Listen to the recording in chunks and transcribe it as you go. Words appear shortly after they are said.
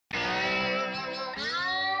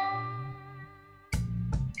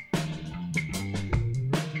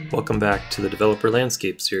Welcome back to the Developer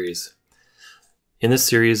Landscape series. In this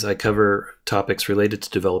series, I cover topics related to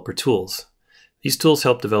developer tools. These tools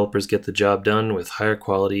help developers get the job done with higher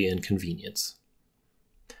quality and convenience.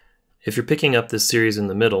 If you're picking up this series in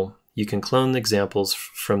the middle, you can clone the examples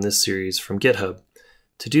from this series from GitHub.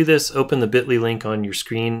 To do this, open the bit.ly link on your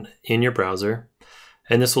screen in your browser,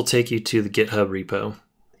 and this will take you to the GitHub repo.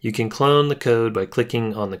 You can clone the code by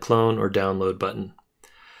clicking on the clone or download button.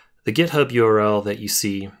 The GitHub URL that you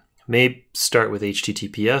see may start with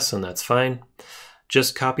HTTPS, and that's fine.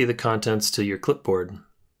 Just copy the contents to your clipboard.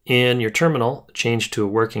 In your terminal, change to a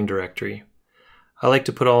working directory. I like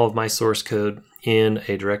to put all of my source code in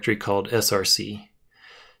a directory called src.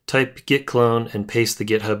 Type git clone and paste the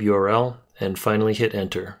GitHub URL, and finally hit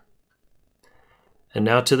enter. And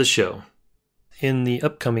now to the show. In the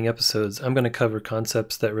upcoming episodes, I'm going to cover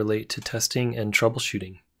concepts that relate to testing and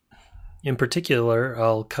troubleshooting. In particular,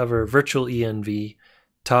 I'll cover virtualenv,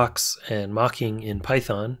 talks, and mocking in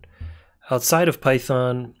Python. Outside of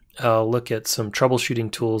Python, I'll look at some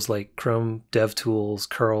troubleshooting tools like Chrome, DevTools,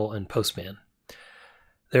 curl, and Postman.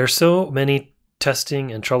 There are so many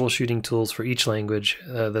testing and troubleshooting tools for each language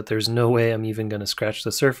that there's no way I'm even going to scratch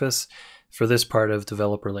the surface for this part of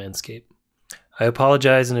Developer Landscape. I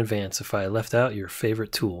apologize in advance if I left out your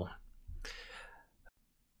favorite tool.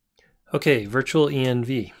 Okay,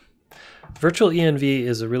 virtualenv. virtualenv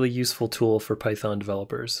is a really useful tool for Python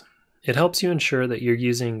developers. It helps you ensure that you're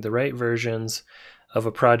using the right versions of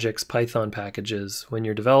a project's Python packages when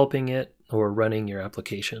you're developing it or running your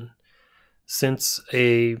application. Since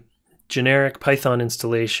a generic Python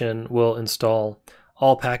installation will install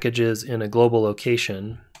all packages in a global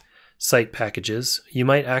location, site packages, you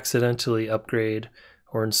might accidentally upgrade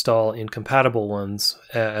or install incompatible ones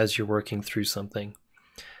as you're working through something.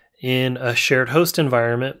 In a shared host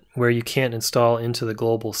environment where you can't install into the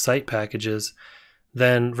global site packages,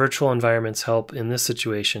 then virtual environments help in this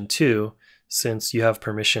situation too, since you have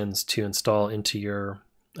permissions to install into your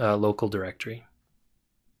local directory.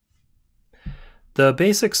 The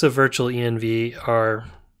basics of virtualenv are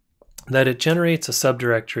that it generates a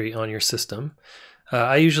subdirectory on your system.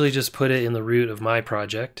 I usually just put it in the root of my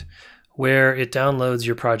project, where it downloads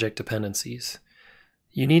your project dependencies.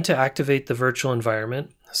 You need to activate the virtual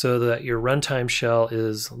environment so that your runtime shell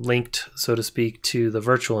is linked, so to speak, to the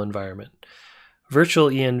virtual environment.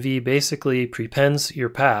 Virtualenv basically prepends your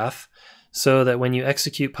path so that when you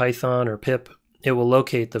execute Python or pip, it will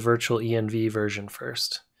locate the virtualenv version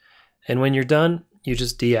first. And when you're done, you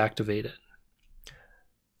just deactivate it.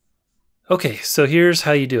 Okay, so here's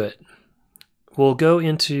how you do it. We'll go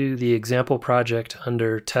into the example project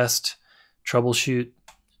under Test, Troubleshoot,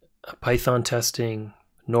 Python Testing,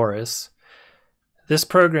 Norris. This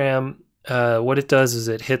program, what it does is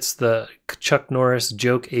it hits the Chuck Norris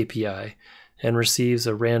joke API and receives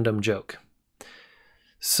a random joke.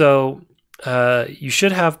 So you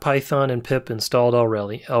should have Python and pip installed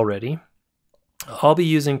already. I'll be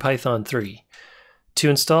using Python 3. To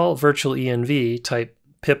install virtualenv, type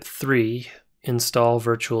pip3 install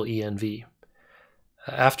virtualenv.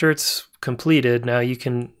 After it's completed, now you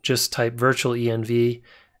can just type virtualenv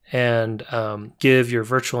and give your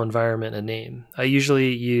virtual environment a name. I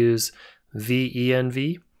usually use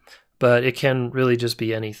venv, but it can really just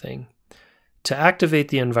be anything. To activate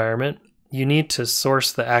the environment, you need to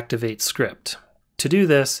source the activate script. To do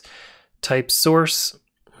this, type source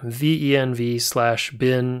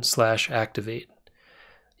venv/bin/activate.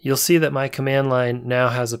 You'll see that my command line now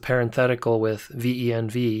has a parenthetical with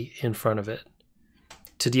venv in front of it.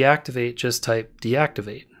 To deactivate, just type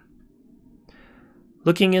deactivate.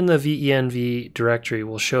 Looking in the venv directory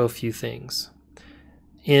will show a few things.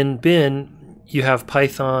 In bin, you have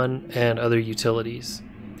Python and other utilities.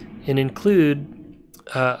 And include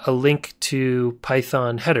a link to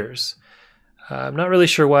Python headers. I'm not really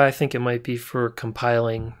sure why. I think it might be for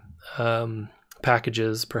compiling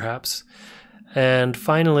packages, perhaps. And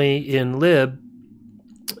finally, in lib,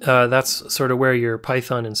 that's sort of where your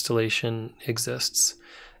Python installation exists.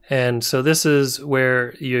 And so this is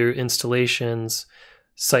where your installation's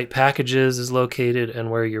site packages is located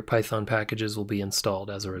and where your Python packages will be installed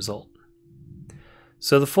as a result.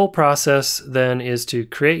 So the full process then is to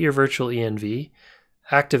create your virtualenv,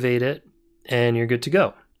 activate it, and you're good to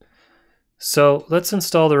go. So let's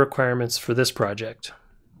install the requirements for this project.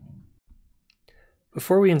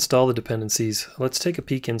 Before we install the dependencies, let's take a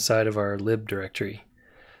peek inside of our lib directory.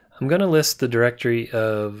 I'm going to list the directory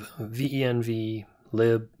of venv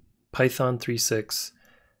lib python 3.6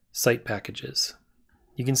 site packages.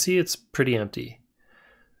 You can see it's pretty empty.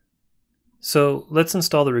 So let's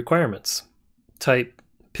install the requirements. Type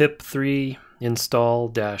pip3 install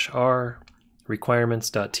 -r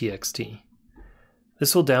requirements.txt.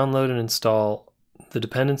 This will download and install the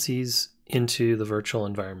dependencies into the virtual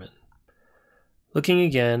environment. Looking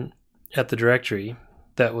again at the directory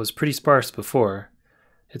that was pretty sparse before,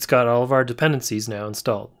 it's got all of our dependencies now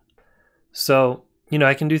installed. So,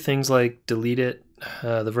 I can do things like delete it,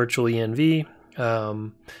 the virtualenv,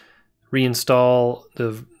 reinstall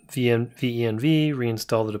the venv,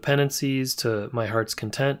 reinstall the dependencies to my heart's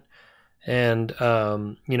content, and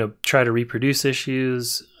try to reproduce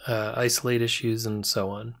issues, isolate issues, and so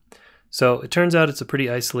on. So it turns out it's a pretty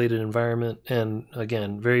isolated environment, and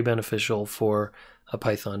again, very beneficial for a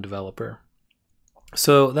Python developer.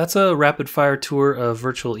 So that's a rapid-fire tour of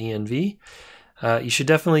virtualenv. You should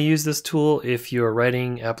definitely use this tool if you're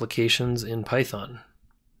writing applications in Python.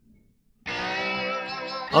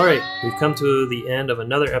 All right, we've come to the end of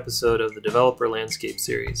another episode of the Developer Landscape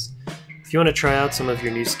series. If you want to try out some of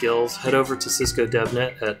your new skills, head over to Cisco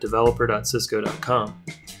DevNet at developer.cisco.com.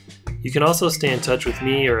 You can also stay in touch with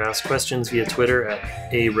me or ask questions via Twitter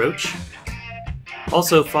at Roach.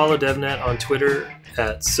 Also, follow DevNet on Twitter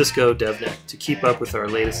at Cisco DevNet to keep up with our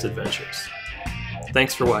latest adventures.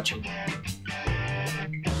 Thanks for watching.